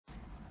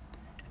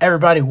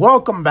Everybody,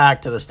 welcome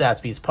back to the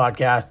Stats Beats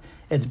podcast.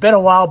 It's been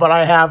a while, but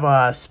I have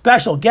a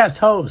special guest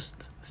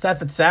host,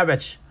 Stefan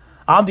Savage,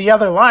 on the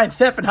other line.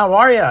 Stefan, how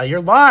are you?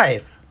 You're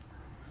live.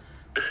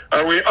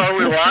 Are we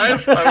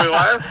live? Are we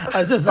live?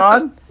 Is this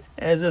on?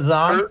 Is this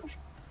on?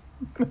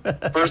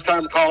 First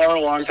time caller,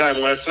 long time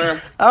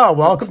listener. Oh,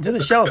 welcome to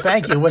the show.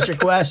 Thank you. What's your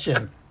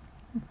question?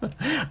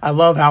 I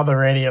love how the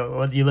radio,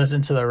 when you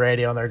listen to the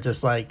radio and they're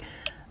just like,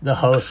 the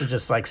hosts are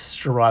just like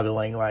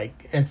struggling.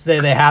 Like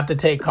they have to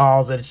take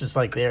calls and it's just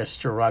like they're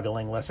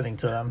struggling listening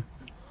to them.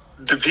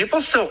 Do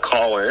people still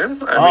call in?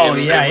 I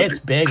mean, it's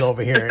big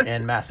over here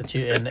in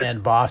Massachusetts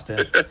and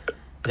Boston.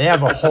 They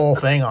have a whole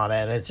thing on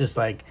it. And it's just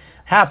like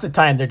half the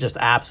time they're just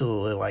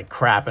absolutely like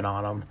crapping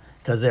on them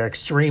because they're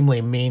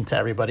extremely mean to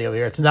everybody over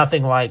here. It's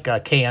nothing like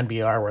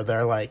KNBR where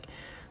they're like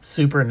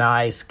super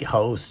nice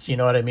hosts. You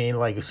know what I mean?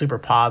 Like super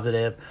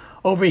positive.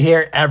 Over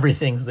here,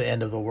 everything's the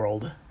end of the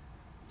world.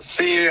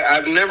 See,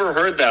 I've never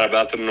heard that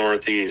about the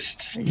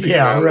Northeast.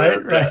 Yeah,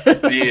 right.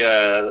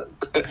 The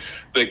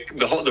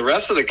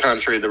rest of the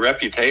country, the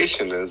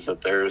reputation is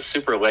that they're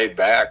super laid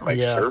back, like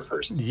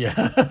surfers.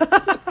 Yeah.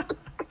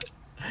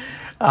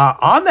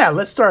 On that,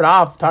 let's start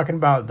off talking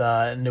about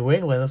the New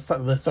England.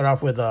 Let's start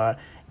off with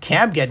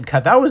Cam getting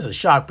cut. That was a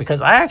shock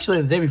because I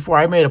actually the day before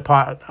I made a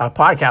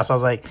podcast, I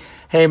was like,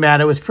 "Hey,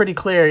 man, it was pretty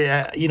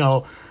clear,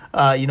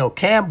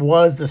 Cam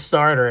was the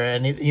starter,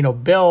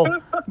 and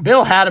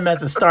Bill had him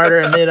as a starter,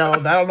 and I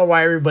don't know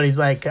why everybody's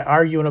like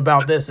arguing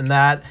about this and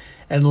that,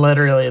 and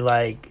literally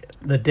like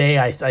the day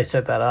I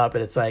set that up,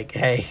 and it's like,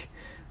 hey,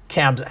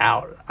 Cam's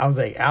out. I was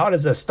like, out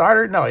as a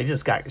starter? No, he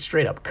just got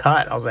straight up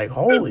cut. I was like,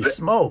 holy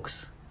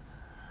smokes.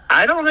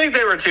 I don't think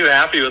they were too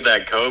happy with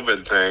that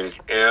COVID thing,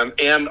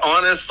 and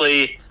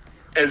honestly,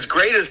 as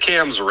great as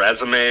Cam's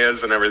resume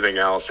is and everything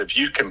else, if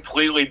you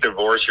completely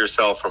divorce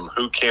yourself from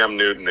who Cam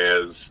Newton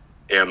is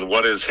and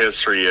what his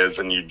history is,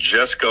 and you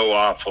just go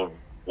off of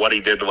what he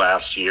did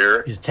last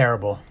year. He's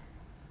terrible.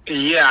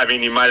 Yeah, I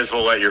mean, you might as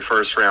well let your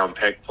first-round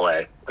pick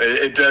play.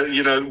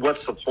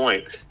 What's the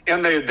point?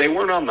 And they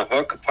weren't on the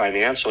hook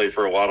financially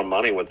for a lot of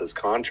money with his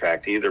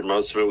contract either.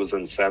 Most of it was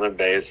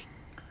incentive-based.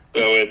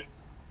 So it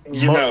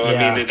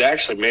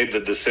actually made the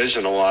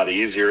decision a lot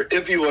easier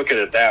if you look at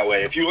it that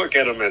way. If you look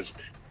at him as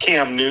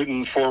Cam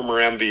Newton, former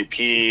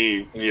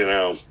MVP,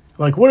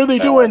 Like, what are they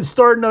doing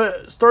starting a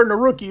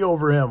rookie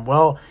over him?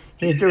 Well,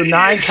 he threw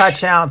 9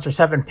 touchdowns for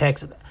 7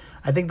 picks.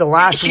 I think the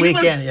last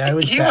weekend, it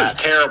was bad. He was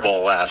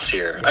terrible last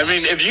year. Yeah. I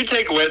mean, if you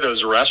take away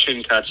those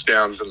rushing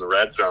touchdowns in the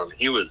red zone,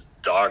 he was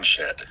dog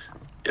shit.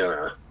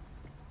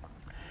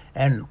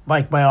 And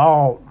like by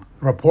all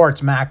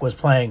reports, Mac was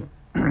playing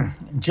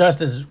just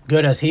as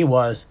good as he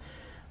was.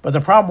 But the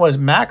problem was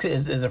Mac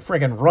is a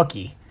friggin'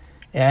 rookie.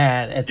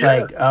 And it's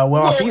if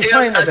he's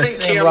playing at the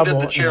same level.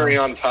 Did the cherry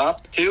on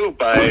top, too,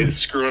 by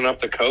screwing up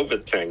the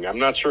COVID thing. I'm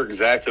not sure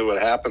exactly what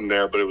happened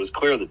there, but it was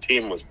clear the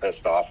team was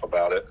pissed off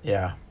about it.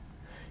 Yeah.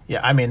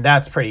 Yeah, I mean,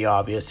 that's pretty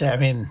obvious. I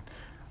mean,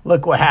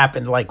 look what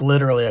happened, like,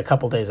 literally a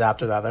couple days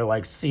after that. They're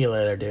like, see you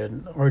later,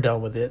 dude. We're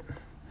done with it.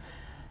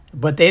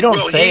 But they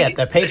don't say it.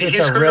 The Patriots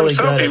are really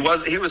good.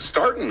 He was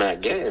starting that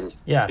game.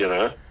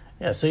 Yeah.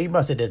 Yeah, so he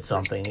must have did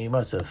something. He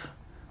must have,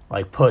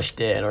 like, pushed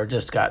it or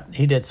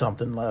he did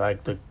something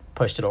like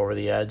pushed it over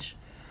the edge.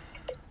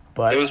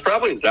 But it was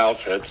probably his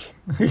outfits.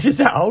 His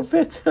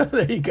outfits?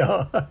 There you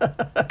go.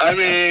 I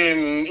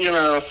mean,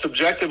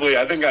 subjectively,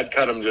 I think I'd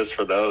cut him just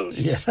for those.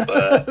 Yeah.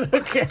 But...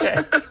 Okay.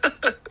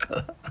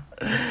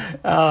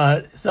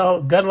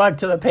 So good luck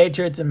to the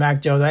Patriots and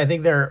Mac Jones. I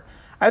think they're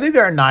a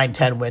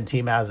 9-10 win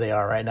team as they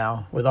are right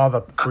now with all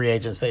the free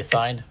agents they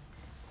signed.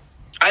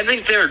 I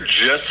think they're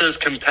just as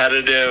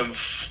competitive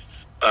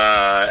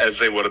as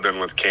they would have been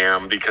with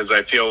Cam because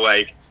I feel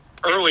like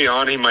early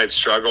on, he might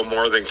struggle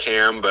more than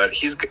Cam, but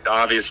he's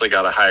obviously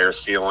got a higher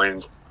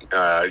ceiling.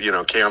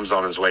 Cam's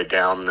on his way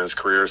down in his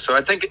career, so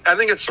I think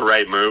it's the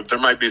right move. There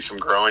might be some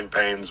growing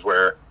pains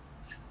where,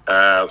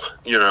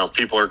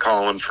 people are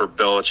calling for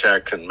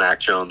Belichick and Mac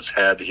Jones'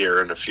 head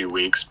here in a few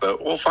weeks,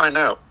 but we'll find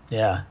out.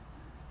 Yeah,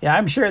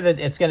 I'm sure that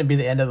it's going to be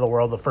the end of the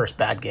world, the first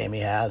bad game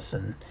he has,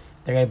 and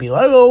they're going to be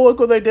like, "Oh, look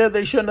what they did!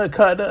 They shouldn't have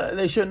cut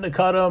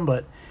him."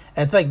 But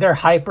it's like they're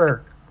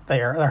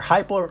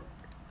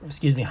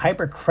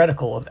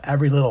hypercritical of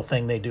every little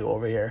thing they do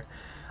over here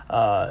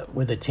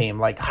with the team,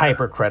 like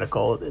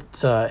hypercritical.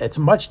 It's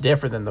much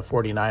different than the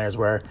 49ers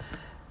where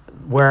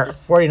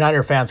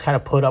 49er fans kind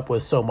of put up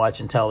with so much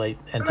until they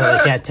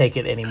can't take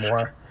it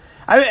anymore.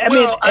 I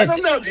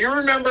don't know. Do you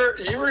remember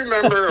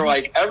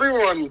like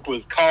everyone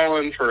was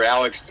calling for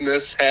Alex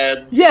Smith's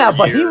head? Yeah,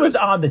 but he was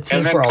on the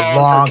team for a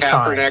long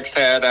time. Kaepernick's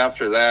head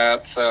after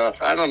that. So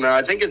I don't know.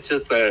 I think it's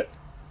just the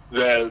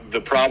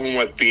problem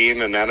with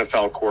being an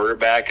NFL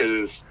quarterback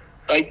is,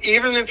 like,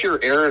 even if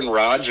you're Aaron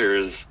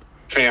Rodgers,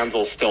 fans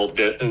will still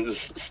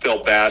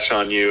bash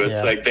on you.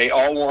 It's like they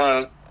all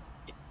want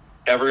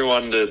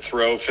everyone to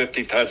throw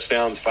 50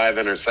 touchdowns, 5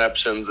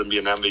 interceptions, and be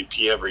an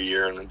MVP every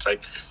year. And it's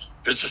like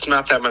there's just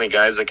not that many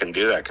guys that can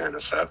do that kind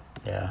of stuff.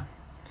 Yeah.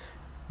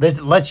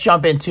 Let's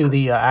jump into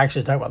the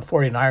actually talk about the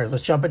 49ers.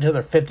 Let's jump into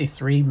their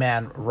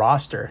 53-man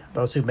roster.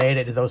 Those who made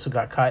it, those who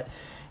got cut.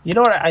 You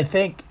know what? I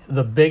think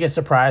the biggest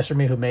surprise for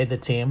me who made the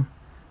team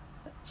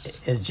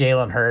is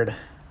Jalen Hurd.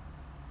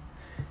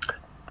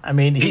 I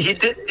mean, he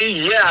did,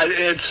 yeah,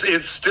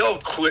 it's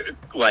still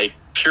like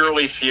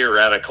purely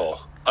theoretical.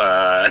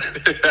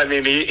 I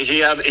mean,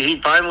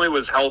 he finally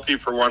was healthy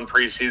for one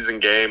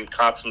preseason game,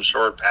 caught some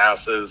short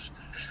passes.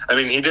 I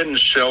mean, he didn't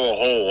show a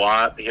whole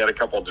lot. He had a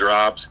couple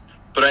drops.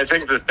 But I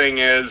think the thing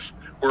is,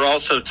 we're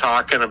also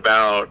talking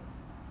about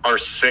our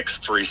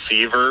sixth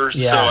receiver.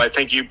 Yeah. So I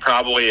think you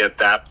probably at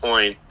that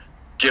point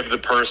give the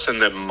person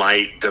that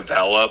might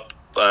develop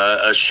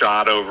a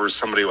shot over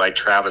somebody like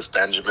Travis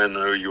Benjamin,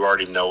 who you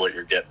already know what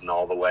you're getting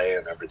all the way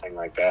and everything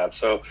like that.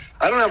 So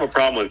I don't have a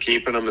problem with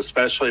keeping him,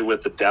 especially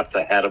with the depth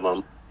ahead of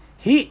him.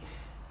 He's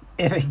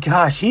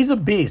a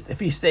beast if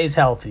he stays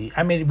healthy.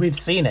 I mean, we've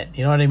seen it.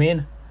 You know what I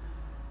mean?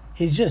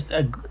 He's just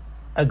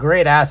a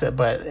great asset,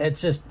 but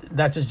that's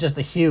just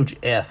a huge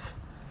if.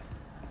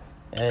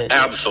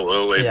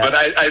 Absolutely. Yeah. But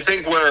I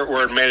think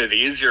where it made it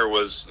easier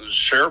was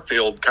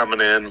Sherfield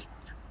coming in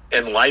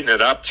and lighting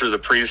it up through the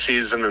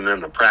preseason and then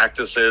the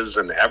practices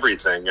and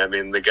everything. I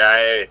mean, the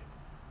guy,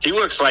 he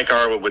looks like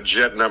our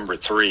legit number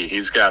 3.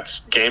 He's got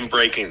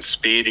game-breaking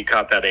speed. He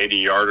caught that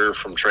 80-yarder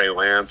from Trey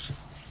Lance.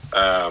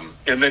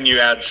 And then you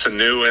add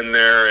Sanu in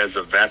there as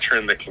a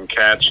veteran that can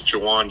catch.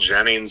 Jawan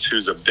Jennings,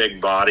 who's a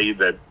big body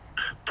that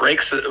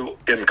breaks,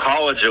 in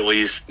college at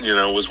least,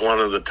 was one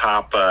of the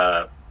top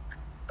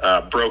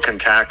broken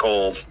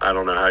tackle, I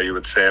don't know how you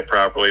would say it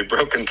properly,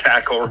 broken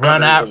tackle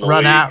run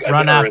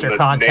after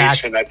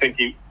contact. Nation. I think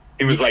he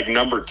was like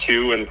number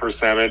 2 in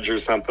percentage or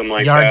something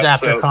like yards that.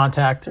 Yards after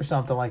contact or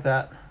something like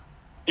that.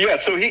 Yeah,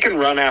 so he can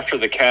run after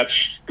the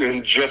catch,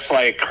 and just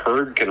like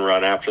Hurd can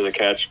run after the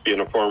catch, being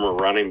a former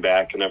running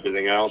back and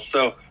everything else.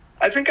 So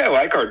I think I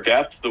like our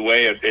depth the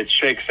way it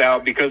shakes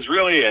out, because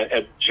really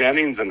at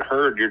Jennings and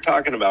Hurd, you're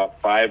talking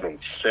about 5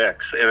 and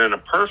 6. And in a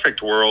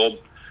perfect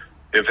world,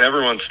 if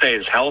everyone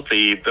stays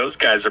healthy, those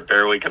guys are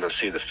barely going to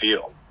see the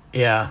field.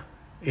 Yeah,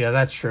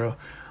 that's true.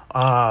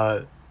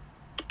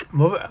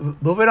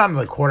 Moving on to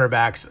the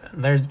quarterbacks,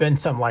 there's been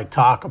some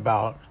talk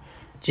about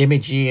Jimmy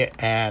G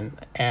and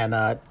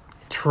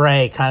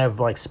Trey kind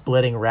of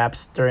splitting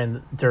reps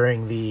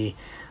during the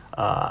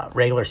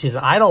regular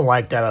season. I don't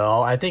like that at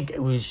all. I think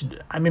we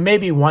should. I mean,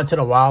 maybe once in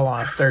a while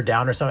on a third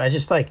down or something. I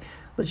just let's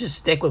just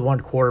stick with one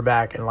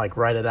quarterback and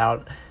write it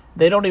out.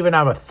 They don't even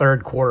have a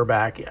third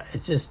quarterback.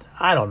 It's just,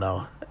 I don't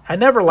know. I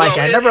never like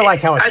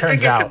how it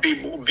turns out. I think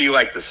it could be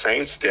like the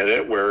Saints did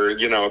it, where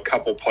a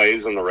couple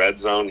plays in the red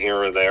zone here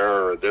or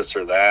there, or this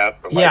or that.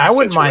 Yeah, I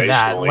wouldn't mind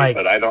that.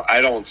 But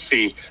I don't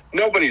see,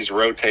 nobody's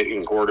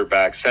rotating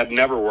quarterbacks. That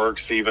never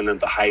works, even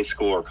at the high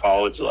school or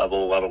college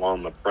level, let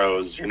alone the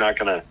pros. You're not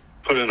going to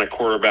put in a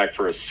quarterback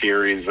for a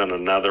series and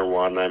another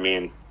one. I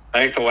mean,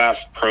 I think the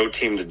last pro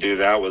team to do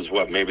that was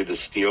maybe the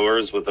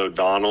Steelers with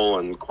O'Donnell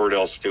and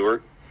Cordell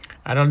Stewart.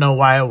 I don't know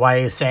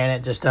why he's saying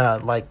it, just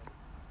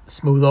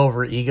smooth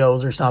over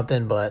egos or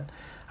something, but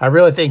I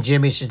really think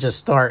Jimmy should just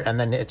start, and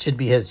then it should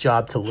be his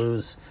job to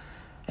lose.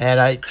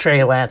 And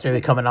Trey Lance maybe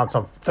coming on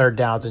some third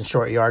downs and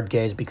short yard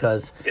gains,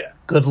 because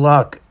good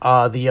luck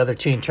the other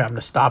team trying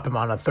to stop him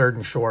on a third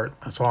and short.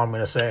 That's all I'm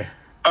going to say.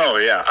 Oh,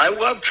 yeah. I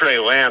love Trey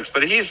Lance,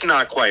 but he's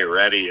not quite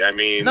ready. I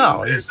mean,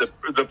 no,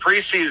 the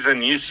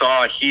preseason you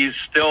saw, he's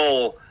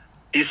still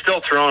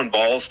throwing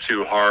balls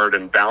too hard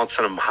and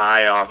bouncing them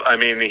high off. I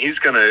mean,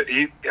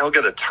 he'll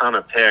get a ton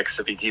of picks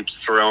if he keeps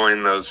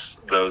throwing those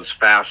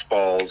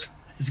fastballs.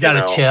 He's got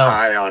to chill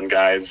high on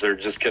guys. They're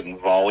just getting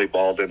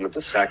volleyballed into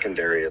the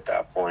secondary at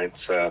that point.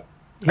 So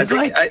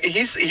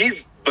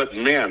but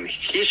man,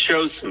 he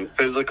shows some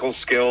physical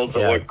skills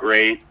that look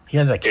great. He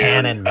has a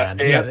cannon, man.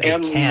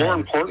 And more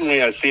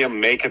importantly, I see him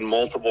making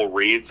multiple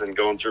reads and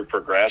going through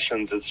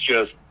progressions. It's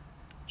just,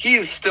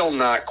 he's still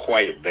not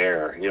quite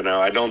there.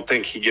 I don't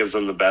think he gives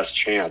them the best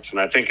chance.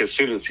 And I think as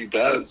soon as he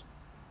does,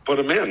 put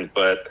him in.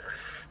 But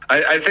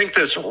I think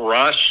this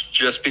rush,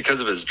 just because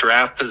of his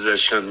draft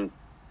position,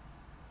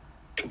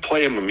 to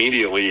play him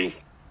immediately,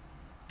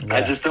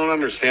 I just don't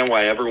understand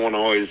why everyone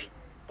always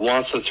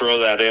wants to throw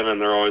that in,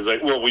 and they're always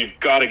like, well, we've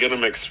got to get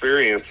him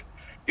experience.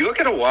 You look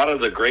at a lot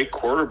of the great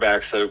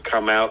quarterbacks that have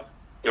come out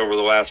over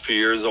the last few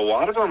years, a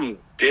lot of them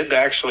did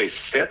actually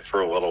sit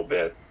for a little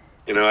bit.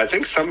 I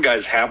think some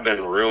guys have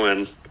been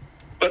ruined,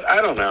 but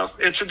I don't know.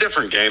 It's a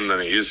different game than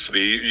it used to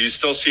be. You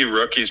still see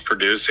rookies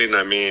producing.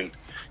 I mean,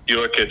 you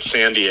look at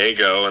San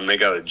Diego, and they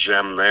got a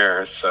gem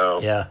there.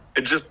 So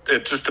it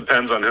just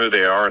depends on who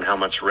they are and how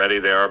much ready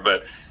they are.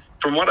 But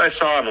from what I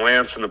saw in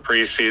Lance in the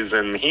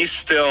preseason, he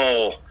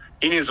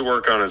needs to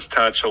work on his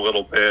touch a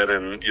little bit,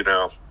 and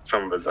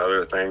some of his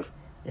other things.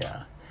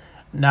 Yeah.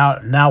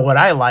 Now what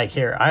I like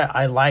here,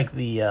 I like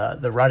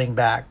the running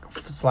back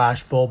 /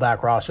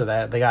 fullback roster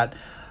that they got.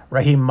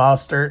 Raheem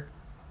Mostert,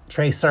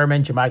 Trey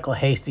Sermon, JaMycal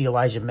Hasty,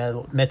 Elijah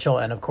Mitchell,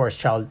 and of course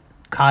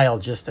Kyle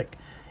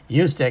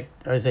Juszczyk.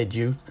 I say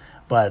Juice,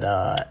 but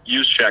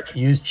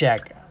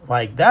Juszczyk.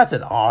 Like, that's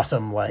an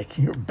awesome, like,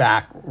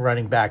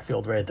 running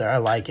backfield right there. I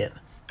like it.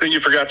 I think you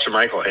forgot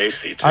JaMycal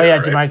Hasty, too. Oh, yeah,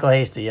 right? JaMycal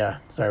Hasty, yeah.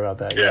 Sorry about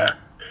that. Yeah.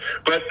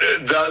 But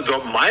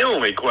my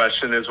only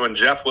question is when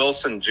Jeff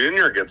Wilson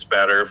Jr. gets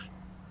better,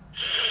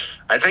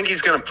 I think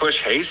he's going to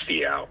push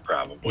Hasty out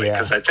probably.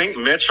 Because I think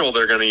Mitchell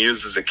they're going to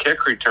use as a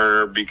kick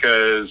returner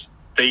because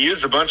they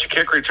used a bunch of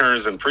kick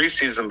returners in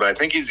preseason, but I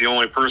think he's the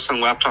only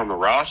person left on the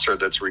roster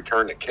that's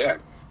returned a kick.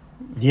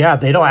 Yeah,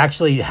 they don't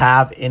actually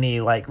have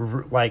any, like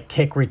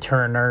kick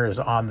returners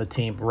on the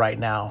team right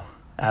now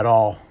at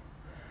all.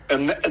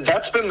 And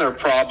that's been their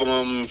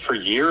problem for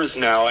years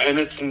now, and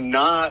it's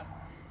not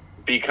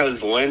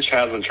because Lynch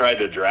hasn't tried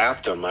to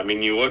draft him. I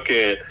mean, you look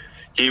at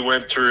he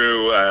went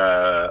through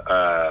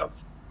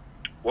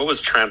what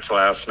was Trent's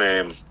last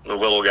name? The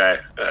little guy.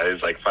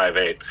 He's like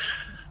 5'8".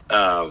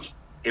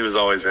 He was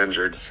always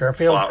injured.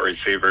 Sherfield? Slot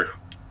receiver.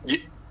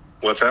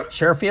 What's that?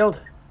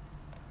 Sherfield?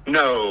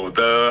 No,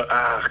 the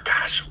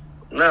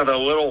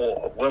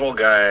little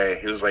guy.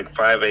 He was like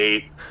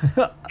 5'8".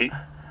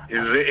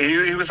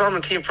 He was on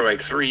the team for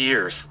like 3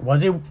 years.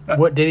 Was he?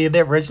 What did he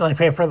originally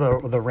play for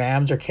the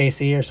Rams or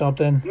KC or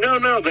something?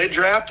 No, they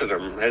drafted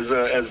him as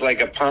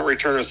like a punt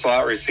returner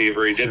slot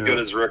receiver. He did good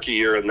his rookie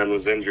year and then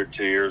was injured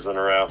 2 years in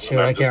a row.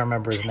 Sure, I can't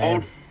remember his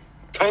name.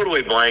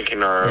 Totally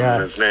blanking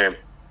on his name.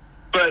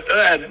 But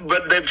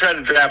they've tried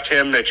to draft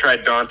him. They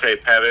tried Dante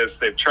Pettis.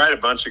 They've tried a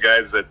bunch of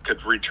guys that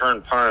could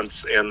return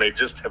punts, and they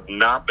just have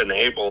not been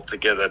able to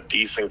get a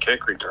decent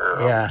kick returner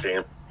on the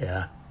team.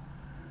 Yeah.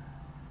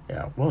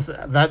 Yeah, well,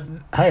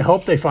 I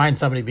hope they find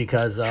somebody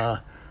because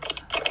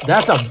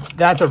that's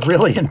a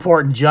really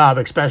important job,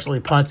 especially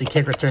punts and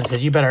kick returns,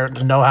 because you better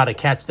know how to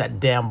catch that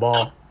damn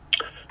ball.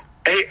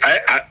 Hey,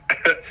 I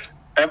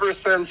ever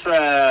since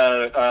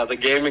the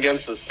game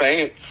against the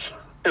Saints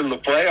in the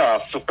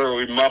playoffs where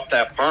we muffed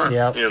that punt,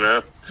 you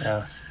know.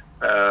 Yeah.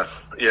 I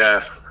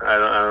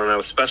don't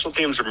know. Special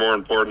teams are more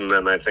important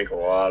than I think a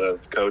lot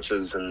of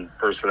coaches and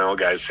personnel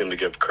guys seem to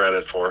give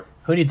credit for.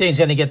 Who do you think is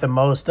going to get the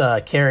most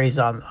carries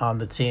on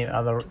the team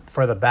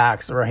for the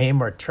backs,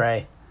 Raheem or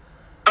Trey?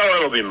 Oh,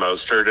 it'll be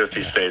Mostert if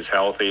he stays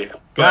healthy.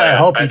 God, I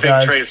hope he does. I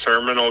think Trey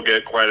Sermon will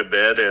get quite a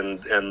bit, and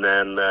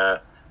then I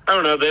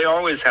don't know. They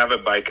always have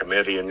it by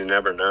committee, and you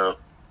never know.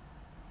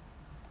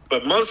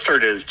 But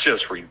Mostert is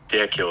just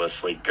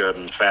ridiculously good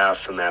and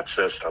fast in that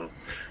system.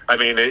 I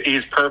mean,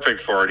 he's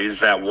perfect for it. He's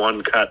that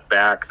one cut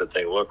back that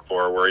they look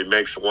for, where he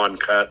makes one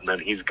cut and then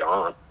he's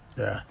gone.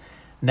 Yeah.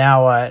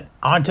 Now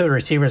on to the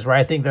receivers, where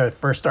I think the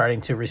first starting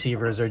two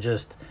receivers are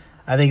just.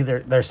 I think they're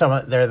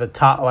the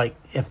top, like,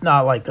 if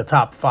not like the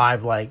top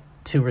five, like,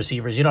 two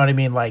receivers. You know what I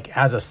mean? Like,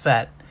 as a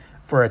set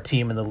for a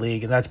team in the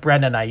league, and that's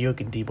Brandon Ayuk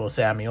and Deebo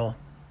Samuel.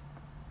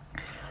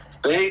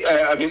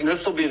 I mean,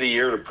 this will be the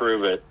year to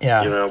prove it.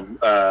 Yeah. You know,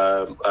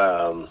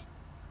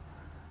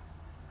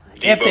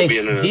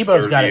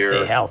 Debo's got to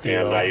stay healthy,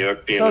 and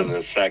Ayuk being in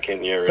his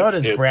second year. So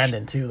does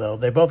Brandon too, though.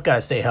 They both got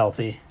to stay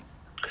healthy.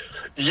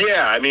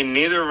 Yeah, I mean,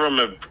 neither of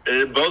them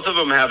both of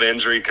them have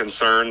injury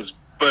concerns,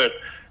 but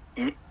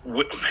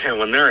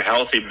when they're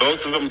healthy,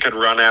 both of them can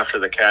run after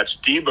the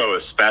catch. Deebo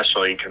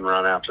especially can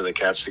run after the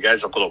catch. The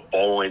guy's a little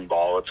bowling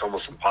ball. It's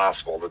almost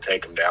impossible to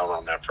take him down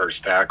on that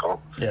first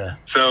tackle. Yeah.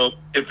 So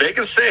if they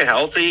can stay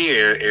healthy,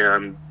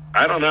 and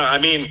I don't know, I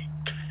mean,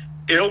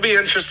 it'll be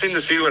interesting to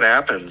see what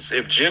happens.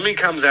 If Jimmy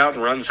comes out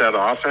and runs that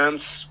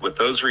offense with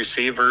those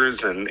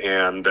receivers and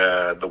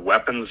the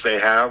weapons they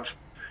have,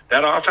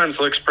 that offense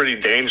looks pretty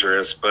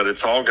dangerous, but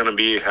it's all going to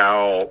be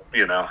how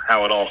it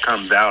all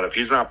comes out. If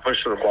he's not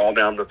pushing the ball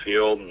down the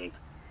field and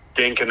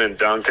dinking and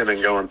dunking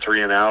and going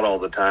 3 and out all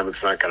the time,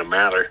 it's not going to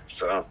matter.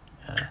 So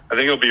I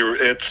think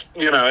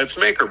it's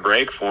make or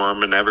break for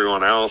him and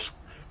everyone else.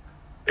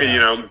 You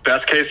know,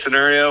 best case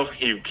scenario,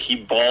 he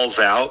balls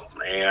out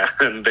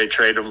and they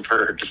trade him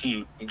for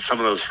some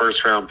of those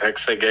first round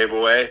picks they gave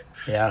away.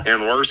 Yeah.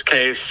 And worst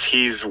case,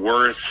 he's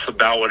worth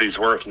about what he's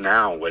worth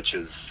now, which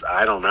is,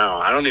 I don't know.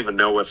 I don't even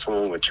know what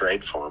someone would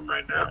trade for him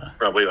right now. Yeah.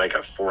 Probably like a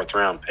 4th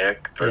round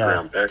pick, 3rd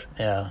round pick.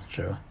 Yeah, that's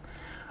true.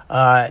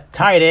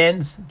 Tight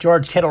ends,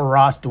 George Kittle,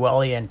 Ross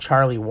Dwelley, and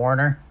Charlie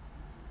Warner.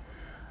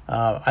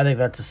 I think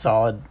that's a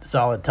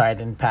solid tight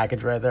end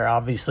package right there.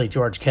 Obviously,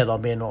 George Kittle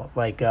being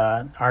like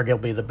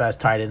arguably the best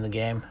tight end in the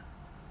game.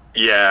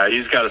 Yeah,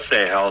 he's got to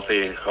stay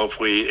healthy.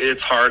 Hopefully,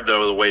 it's hard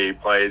though the way he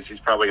plays. He's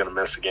probably going to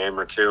miss a game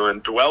or two.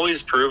 And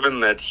Dwelley's proven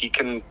that he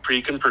can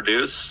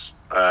produce.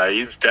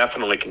 He's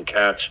definitely can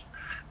catch,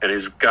 and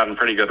he's gotten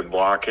pretty good at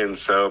blocking.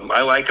 So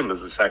I like him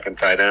as a second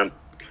tight end.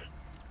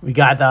 We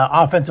got the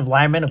offensive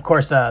lineman, of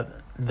course. A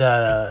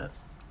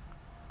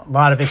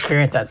lot of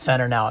experience at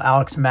center now.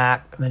 Alex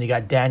Mack, and then you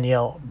got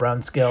Daniel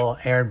Brunskill,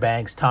 Aaron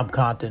Banks, Tom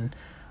Compton,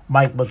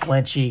 Mike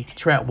McGlinchey,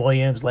 Trent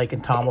Williams,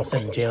 Laken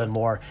Tomlinson, and Jalen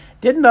Moore.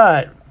 Didn't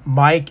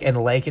Mike and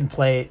Laken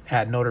play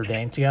at Notre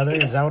Dame together?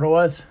 Is that what it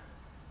was?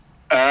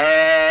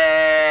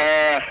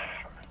 That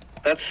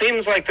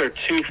seems like they're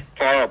too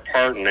far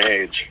apart in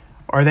age.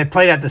 Or they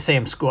played at the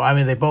same school. I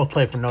mean, they both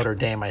played for Notre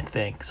Dame, I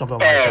think. Something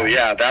like that. Oh,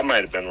 yeah, that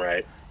might have been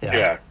right.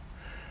 Yeah.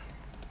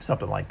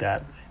 Something like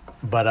that.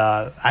 But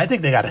I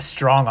think they got a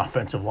strong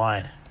offensive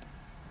line.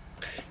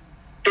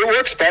 It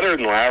works better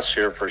than last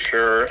year for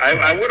sure.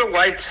 I would have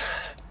liked.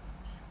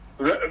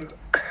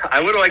 I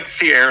would have liked to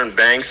see Aaron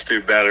Banks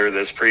do better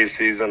this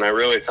preseason. I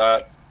really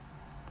thought,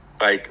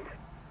 like,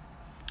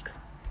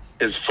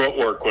 his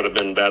footwork would have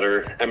been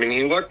better. I mean,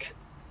 he looked.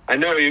 I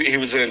know he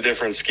was in a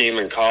different scheme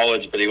in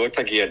college, but he looked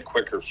like he had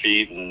quicker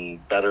feet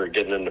and better at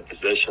getting into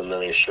position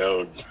than he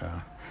showed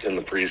in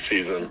the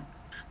preseason.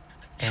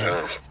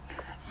 So,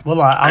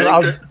 well,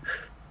 I'll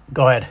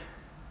go ahead.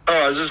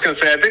 Oh, I was just going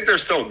to say, I think they're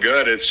still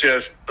good. It's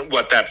just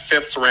that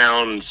fifth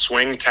round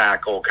swing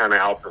tackle kind of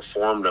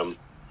outperformed them.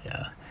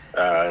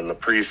 In the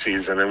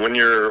preseason. And when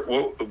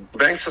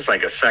Banks was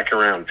like a second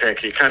round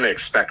pick, you kind of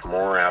expect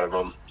more out of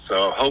him.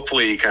 So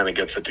hopefully he kind of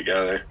gets it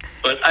together.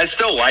 But I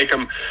still like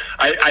him.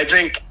 I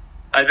think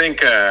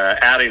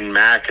adding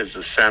Mack as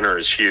the center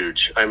is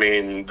huge. I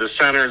mean, the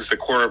center is the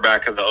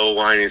quarterback of the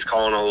O-line. He's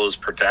calling all those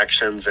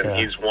protections, and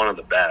he's one of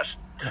the best.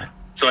 Yeah.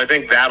 So I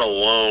think that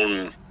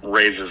alone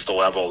raises the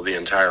level of the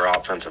entire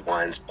offensive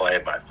line's play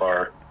by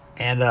far.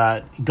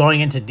 And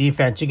going into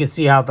defense, you can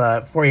see how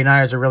the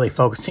 49ers are really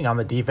focusing on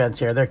the defense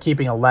here. They're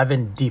keeping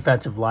 11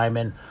 defensive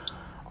linemen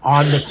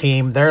on the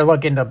team. They're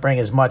looking to bring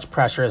as much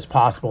pressure as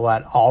possible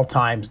at all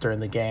times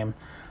during the game.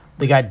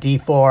 They got D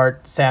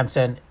Ford,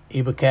 Samson,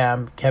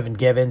 Ibukam, Kevin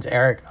Givens,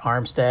 Eric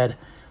Armstead,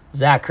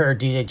 Zach Kerr,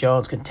 DJ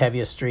Jones,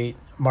 Contevia Street,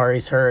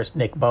 Maurice Hurst,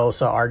 Nick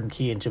Bosa, Arden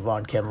Key, and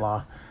Javon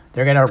Kinlaw.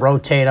 They're going to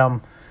rotate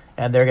them,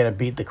 and they're going to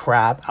beat the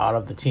crap out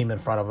of the team in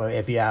front of them,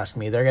 if you ask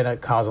me. They're going to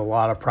cause a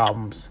lot of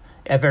problems.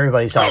 If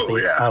everybody's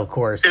healthy, of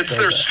course. It's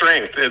their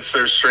strength. It's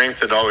their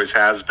strength. It always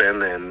has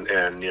been, and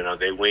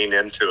they lean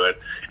into it.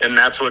 And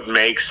that's what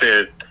makes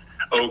it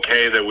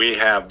okay that we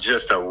have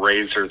just a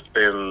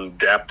razor-thin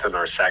depth in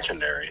our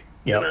secondary.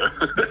 Yep.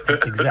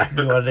 That's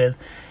exactly what it is.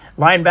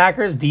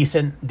 Linebackers,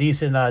 decent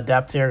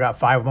depth here. Got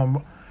 5 of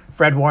them.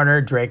 Fred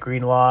Warner, Drake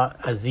Greenlaw,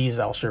 Aziz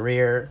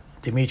Al-Sharir,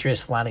 Demetrius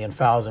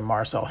Flanagan-Fowles, and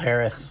Marcel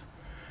Harris.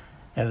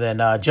 And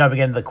then jumping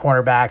into the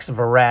cornerbacks,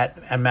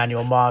 Verrett,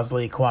 Emmanuel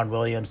Mosley, Quan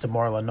Williams,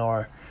 Demore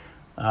Lenore,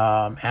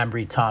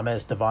 Ambry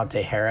Thomas,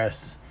 Devontae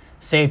Harris.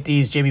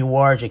 Safeties, Jimmy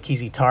Ward,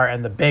 Jakizi Tart,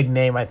 and the big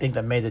name I think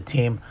that made the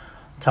team,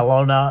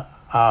 Talona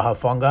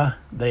Hafunga.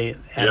 Then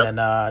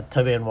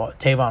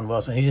Tavon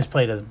Wilson. He just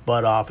played his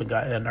butt off and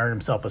earned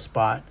himself a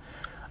spot.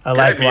 I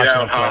like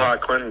watching him play.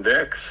 Quentin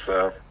Dix.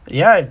 So.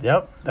 Yeah,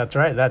 yep, that's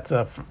right. That's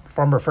a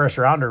former first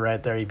rounder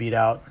right there. He beat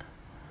out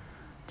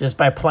just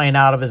by playing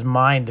out of his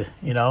mind.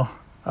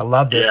 I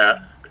loved it. Yeah,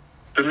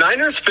 the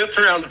Niners'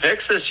 fifth-round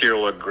picks this year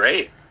look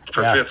great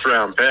for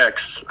fifth-round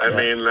picks. I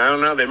mean, I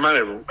don't know. They might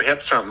have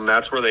hit something.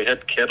 That's where they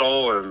hit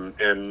Kittle,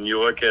 and you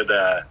look at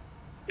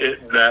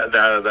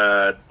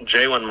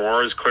Jalen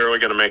Moore is clearly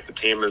going to make the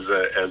team as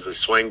a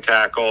swing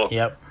tackle.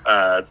 Yep.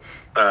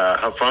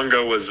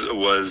 Hafunga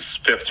was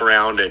fifth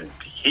round, and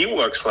he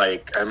looks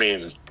like. I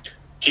mean,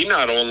 he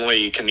not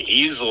only can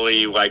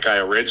easily, like I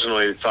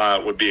originally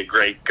thought, would be a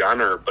great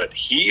gunner, but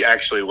he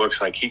actually looks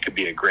like he could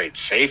be a great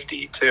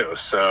safety, too.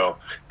 So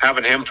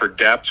having him for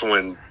depth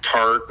when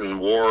Tart and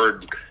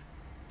Ward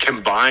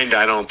combined,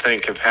 I don't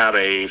think have had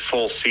a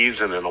full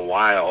season in a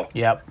while.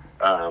 Yep.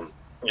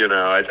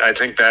 I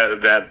think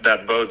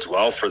that bodes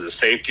well for the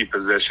safety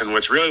position,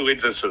 which really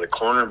leads us to the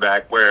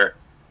cornerback, where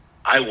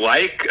I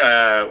like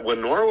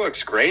Lenore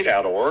looks great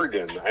out of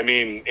Oregon. I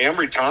mean,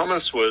 Ambry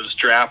Thomas was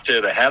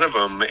drafted ahead of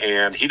him,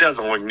 and he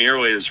doesn't look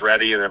nearly as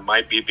ready, and it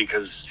might be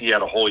because he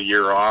had a whole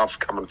year off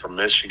coming from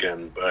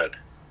Michigan. But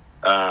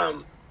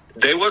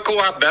they look a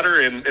lot better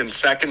in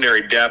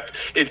secondary depth.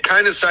 It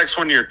kind of sucks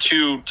when your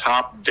two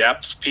top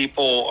depth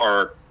people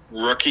are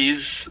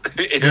rookies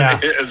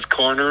as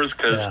corners,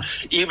 because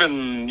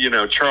even,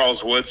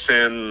 Charles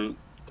Woodson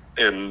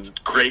and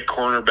great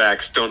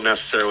cornerbacks don't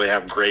necessarily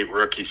have great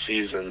rookie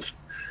seasons.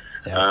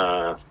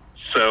 Yeah.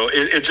 So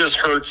it just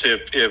hurts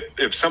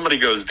if somebody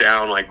goes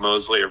down like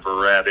Mosley or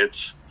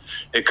Verrett.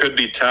 It could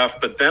be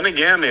tough. But then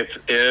again, if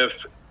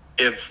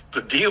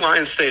the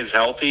D-line stays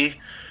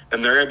healthy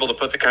and they're able to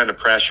put the kind of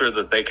pressure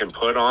that they can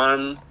put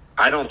on,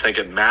 I don't think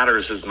it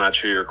matters as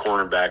much who your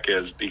cornerback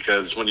is,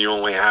 because when you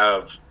only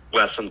have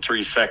less than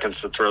 3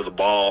 seconds to throw the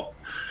ball,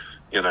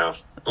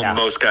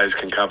 most guys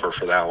can cover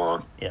for that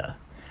long. Yeah.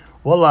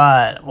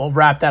 We'll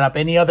wrap that up.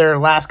 Any other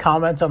last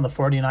comments on the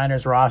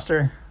 49ers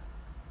roster?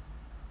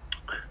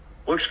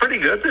 Looks pretty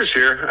good this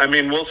year. I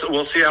mean,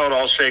 we'll see how it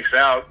all shakes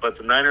out, but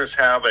the Niners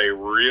have a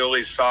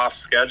really soft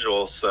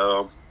schedule,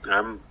 so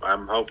I'm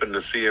hoping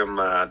to see them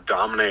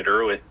dominate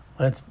early.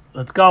 Let's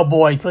go,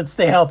 boys. Let's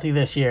stay healthy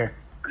this year.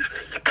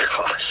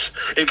 Gosh,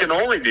 it can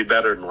only be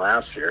better than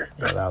last year.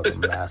 Yeah, that was a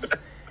mess.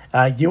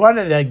 You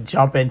wanted to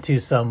jump into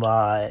some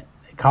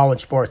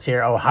college sports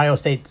here. Ohio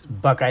State's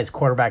Buckeyes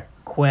quarterback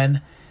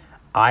Quinn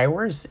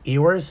Ewers,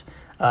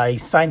 he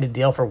signed a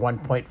deal for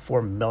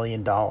 $1.4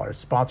 million.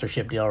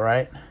 Sponsorship deal,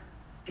 right?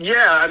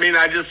 Yeah, I mean,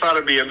 I just thought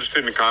it'd be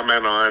interesting to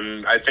comment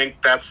on. I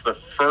think that's the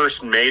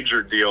first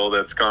major deal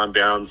that's gone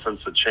down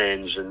since the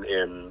change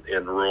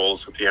in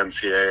rules with the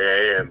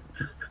NCAA. And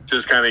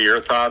just kind of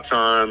your thoughts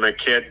on a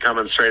kid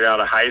coming straight out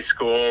of high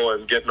school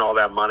and getting all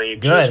that money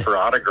Good. just for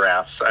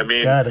autographs. I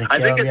mean, Good. I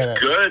think it's Get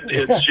it. good.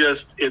 It's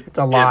just It's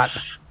a lot.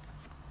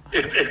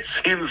 It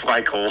seems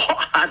like a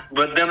lot,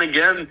 but then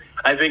again,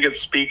 I think it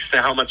speaks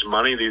to how much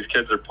money these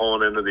kids are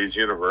pulling into these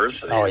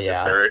universities. Oh,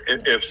 yeah.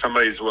 If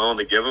somebody's willing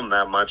to give them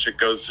that much, it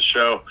goes to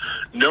show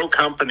no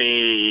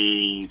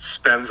company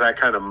spends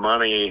that kind of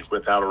money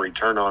without a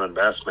return on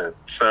investment.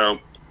 So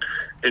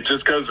it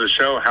just goes to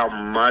show how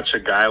much a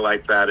guy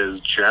like that is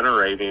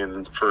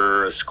generating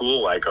for a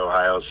school like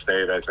Ohio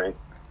State, I think.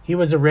 He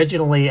was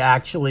originally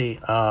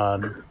actually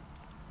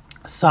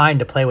signed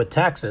to play with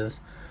Texas.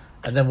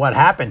 And then what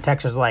happened?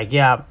 Texas was like,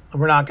 yeah,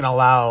 we're not going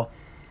to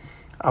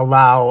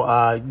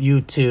allow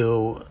you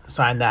to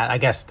sign that. I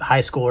guess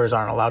high schoolers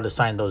aren't allowed to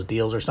sign those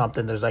deals or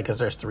something. There's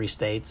 3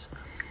 states.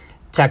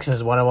 Texas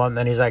is one of them.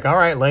 Then he's like, all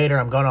right, later,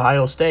 I'm going to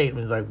Ohio State. And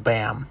he's like,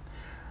 bam.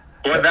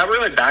 Well, that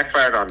really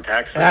backfired on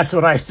Texas. That's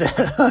what I said.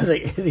 I was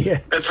like,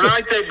 idiot. It's not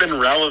like they've been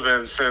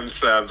relevant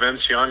since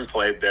Vince Young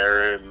played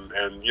there,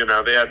 and you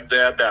know they had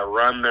that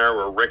run there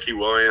where Ricky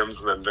Williams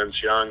and then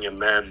Vince Young,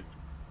 and then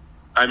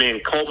I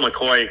mean Colt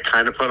McCoy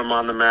kind of put them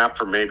on the map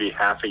for maybe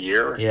half a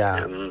year.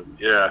 Yeah, and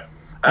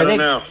I don't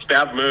know,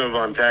 bad move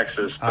on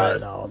Texas. But. I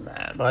know,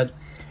 man, but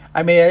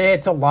I mean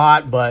it's a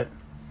lot, but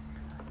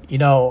you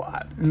know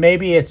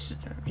maybe it's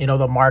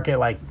the market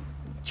like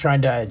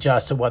trying to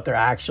adjust to what their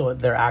actual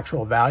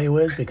value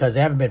is because they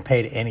haven't been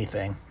paid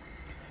anything.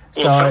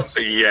 So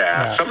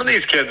some of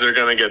these kids are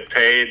going to get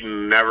paid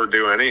and never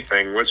do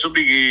anything, which will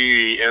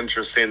be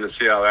interesting to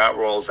see how that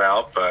rolls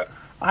out. But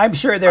I'm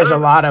sure there's a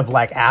lot of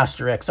like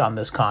asterisks on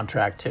this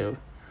contract too.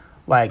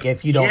 Like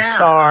if you don't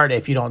start,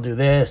 if you don't do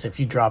this, if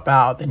you drop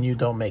out, then you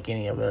don't make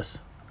any of this.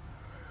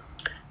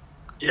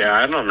 Yeah,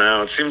 I don't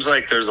know. It seems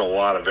like there's a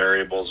lot of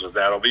variables with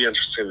that. It'll be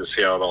interesting to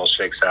see how it all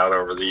shakes out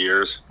over the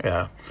years.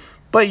 Yeah.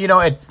 But,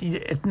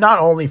 it's not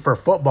only for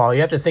football.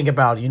 You have to think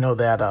about,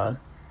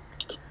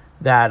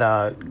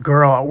 that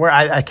girl, where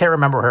I can't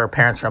remember where her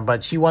parents from,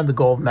 but she won the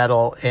gold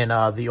medal in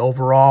the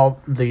overall,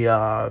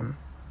 the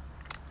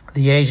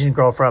Asian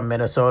girl from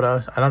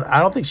Minnesota. I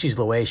don't think she's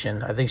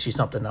Laotian. I think she's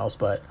something else,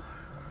 but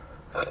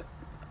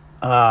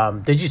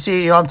did you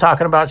see, I'm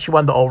talking about? She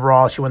won the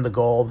overall, she won the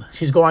gold.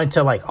 She's going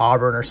to like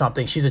Auburn or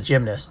something. She's a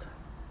gymnast.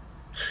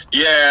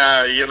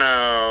 Yeah,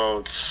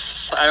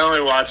 I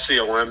only watch the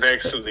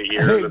Olympics in the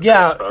year that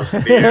they're supposed to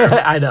be in.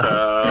 I know.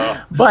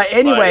 So, but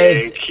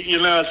anyways.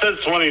 It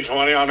says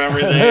 2020 on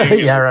everything.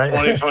 Yeah, right.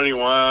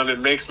 2021. It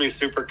makes me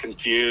super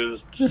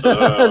confused. So.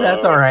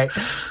 That's all right.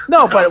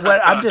 No, but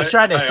what I'm just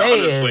trying to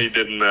say I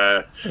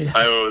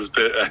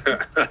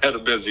had a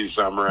busy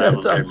summer. I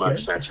haven't paid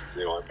much attention to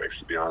the Olympics,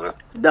 to be honest.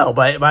 No,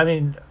 but I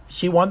mean,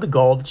 she won the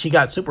gold. She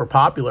got super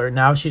popular.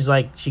 Now she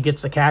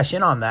gets to cash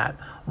in on that.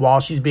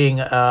 While she's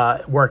being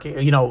working,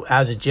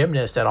 as a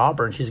gymnast at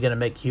Auburn, she's going to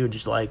make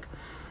huge like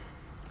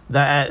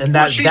that, and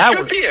that she that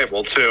should be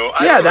able to.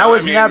 That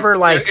was never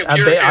like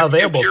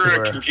available to her. If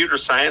you're a computer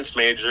science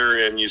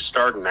major and you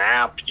start an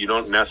app, you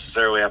don't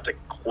necessarily have to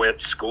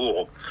quit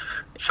school.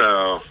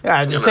 So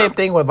it's the same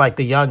thing with like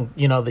the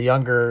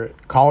younger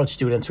college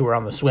students who are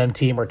on the swim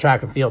team or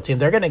track and field team.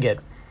 They're going to get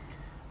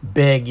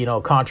big,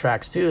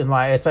 contracts too, and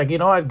like it's like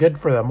good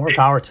for them, more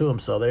power to them.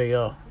 So there you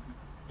go.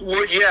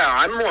 Well, yeah,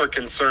 I'm more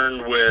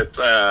concerned with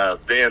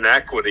the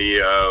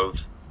inequity of,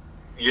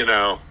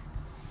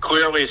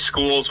 clearly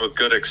schools with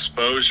good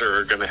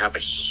exposure are going to have a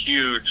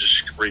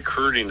huge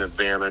recruiting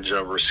advantage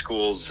over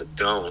schools that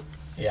don't.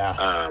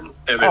 Yeah.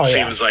 And it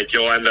seems like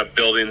you'll end up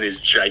building these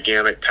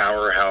gigantic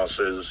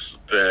powerhouses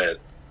that,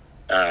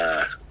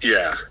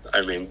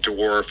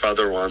 dwarf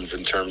other ones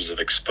in terms of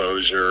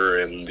exposure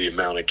and the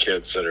amount of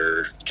kids that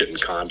are getting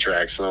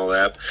contracts and all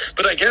that.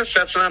 But I guess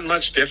that's not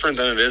much different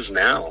than it is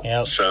now.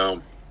 Yep.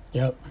 So...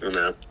 Yep.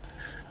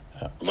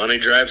 Money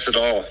drives it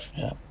all.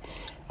 Yeah.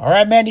 All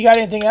right, man. You got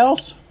anything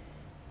else?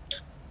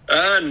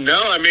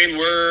 No. I mean,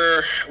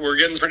 we're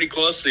getting pretty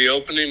close to the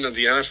opening of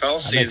the NFL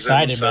season. I'm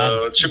excited, so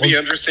man. It should be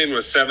interesting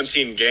with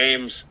 17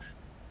 games.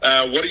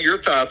 What are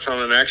your thoughts on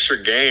an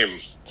extra game?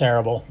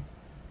 Terrible.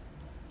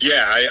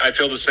 Yeah, I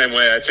feel the same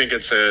way. I think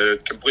it's a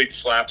complete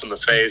slap in the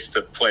face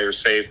to player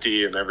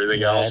safety and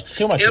everything else. It's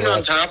too much And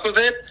risk. On top of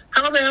it,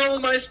 how the hell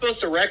am I supposed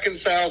to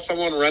reconcile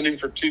someone running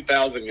for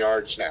 2,000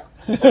 yards now?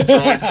 Or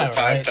throwing for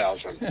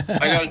 5,000? I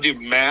got to do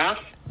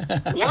math?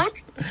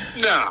 What?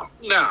 No.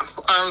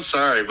 I'm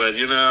sorry, but,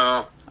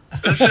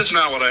 this is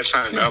not what I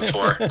signed up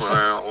for.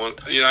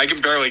 I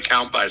can barely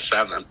count by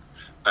 7.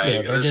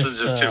 This is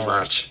just too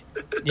much.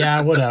 Yeah,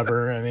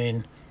 whatever. I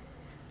mean,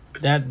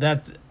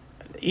 that's...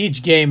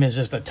 Each game is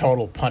just a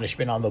total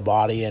punishment on the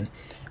body, and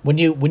when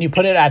you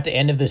put it at the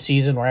end of the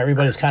season where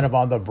everybody's kind of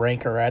on the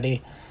brink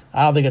already,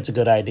 I don't think it's a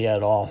good idea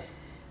at all.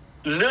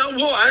 No,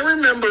 well, I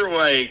remember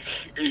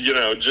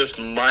just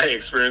my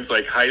experience.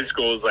 Like high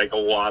school is like a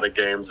lot of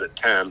games at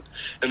 10,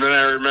 and then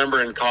I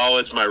remember in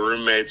college my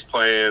roommates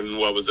playing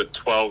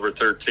 12 or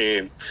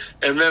 13,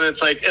 and then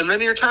it's like, and then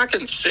you're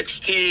talking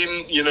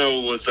 16.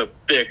 Was a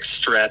big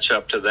stretch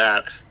up to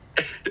that.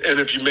 And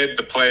if you made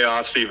the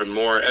playoffs, even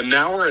more. And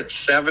now we're at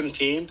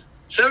 17.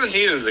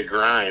 17 is a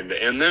grind,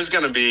 and there's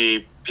going to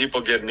be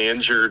people getting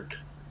injured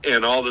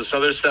and all this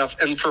other stuff.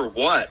 And for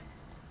what?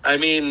 I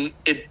mean,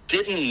 it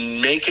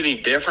didn't make any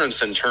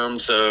difference in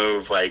terms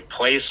of like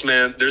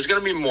placement. There's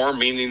going to be more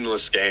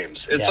meaningless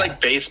games. It's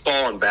like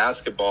baseball and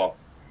basketball.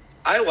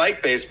 I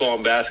like baseball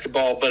and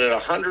basketball, but at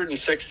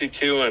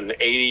 162 and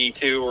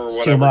 82 or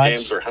whatever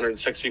games, or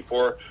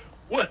 164,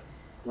 what?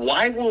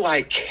 Why will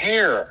I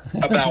care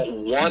about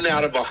 1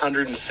 out of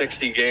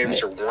 160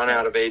 games or 1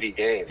 out of 80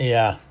 games?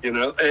 Yeah. You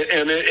know,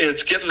 and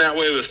it's getting that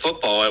way with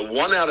football. At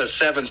 1 out of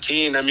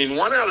 17, I mean,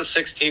 1 out of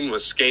 16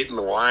 was skating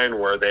the line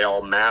where they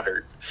all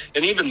mattered.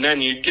 And even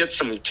then, you'd get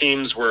some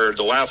teams where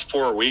the last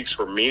 4 weeks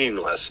were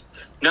meaningless.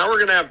 Now we're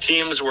going to have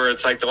teams where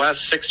it's like the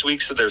last 6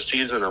 weeks of their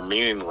season are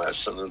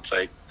meaningless. And it's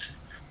like,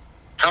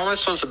 how am I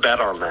supposed to bet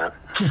on that?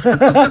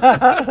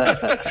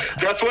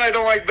 That's why I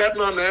don't like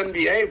betting on the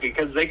NBA,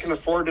 because they can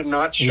afford to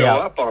not show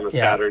up on a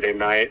Saturday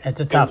night.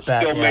 It's a tough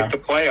bet. Still make the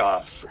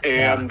playoffs,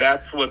 and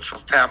that's what's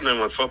happening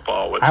with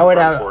football. I'd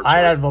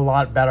have a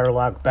lot better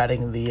luck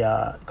betting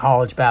the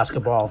college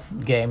basketball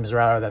games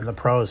rather than the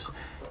pros,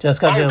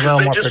 just because they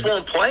just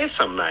won't play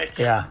some nights.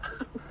 Yeah,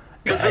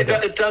 because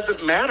it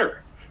doesn't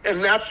matter,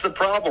 and that's the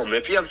problem.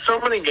 If you have so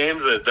many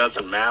games that it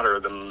doesn't matter,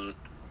 then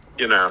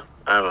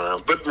I don't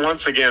know. But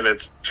once again,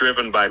 it's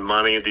driven by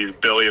money. These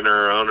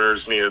billionaire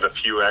owners needed a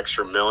few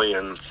extra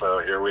million, so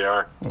here we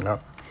are. Yeah.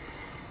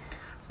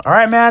 All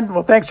right, man.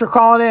 Well, thanks for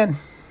calling in.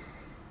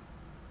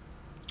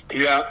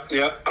 Yeah.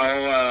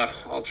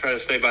 I'll try to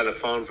stay by the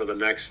phone for the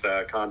next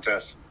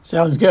contest.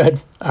 Sounds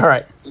good. All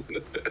right.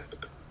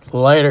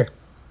 Later.